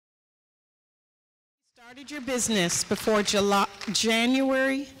started your business before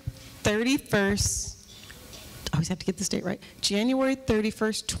January 31st, I always have to get this date right, January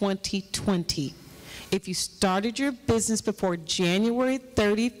 31st, 2020. If you started your business before January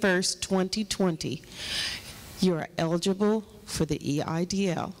 31st, 2020, you are eligible for the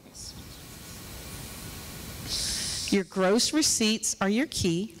EIDL. Your gross receipts are your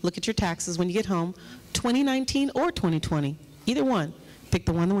key. Look at your taxes when you get home, 2019 or 2020, either one. Pick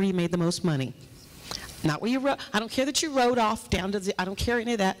the one where you made the most money. Not where you wrote, I don't care that you wrote off down to the, I don't care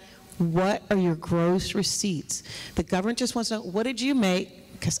any of that. What are your gross receipts? The government just wants to know, what did you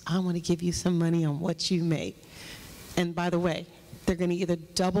make? Because I want to give you some money on what you made. And by the way, they're going to either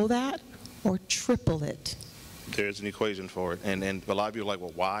double that or triple it. There's an equation for it. And a lot of people are like,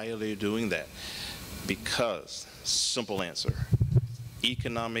 well, why are they doing that? Because, simple answer,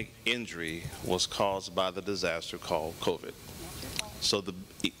 economic injury was caused by the disaster called COVID. So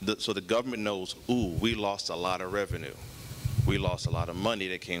the government knows, ooh, we lost a lot of revenue. We lost a lot of money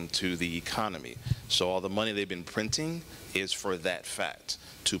that came to the economy. So all the money they've been printing is for that fact,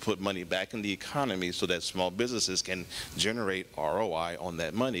 to put money back in the economy so that small businesses can generate ROI on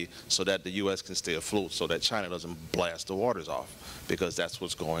that money so that the U.S. can stay afloat, so that China doesn't blast the waters off, because that's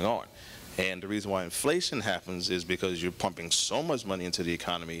what's going on. And the reason why inflation happens is because you're pumping so much money into the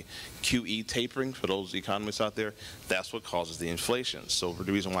economy. QE tapering, for those economists out there, that's what causes the inflation. So the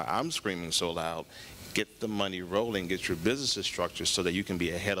reason why I'm screaming so loud, get the money rolling, get your businesses structured so that you can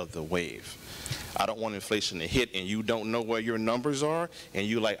be ahead of the wave. I don't want inflation to hit and you don't know where your numbers are, and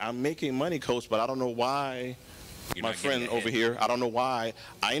you're like, I'm making money, coach, but I don't know why. My friend over here, I don't know why.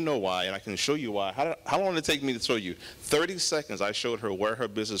 I know why, and I can show you why. How long did it take me to show you? 30 seconds, I showed her where her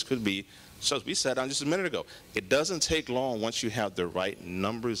business could be. So we sat down just a minute ago. It doesn't take long once you have the right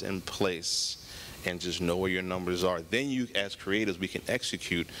numbers in place and just know where your numbers are. Then you, as creators, we can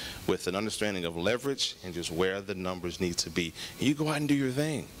execute with an understanding of leverage and just where the numbers need to be. And you go out and do your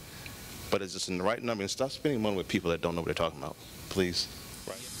thing. But it's just in the right number, and stop spending money with people that don't know what they're talking about. Please.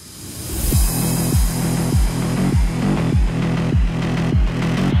 Right.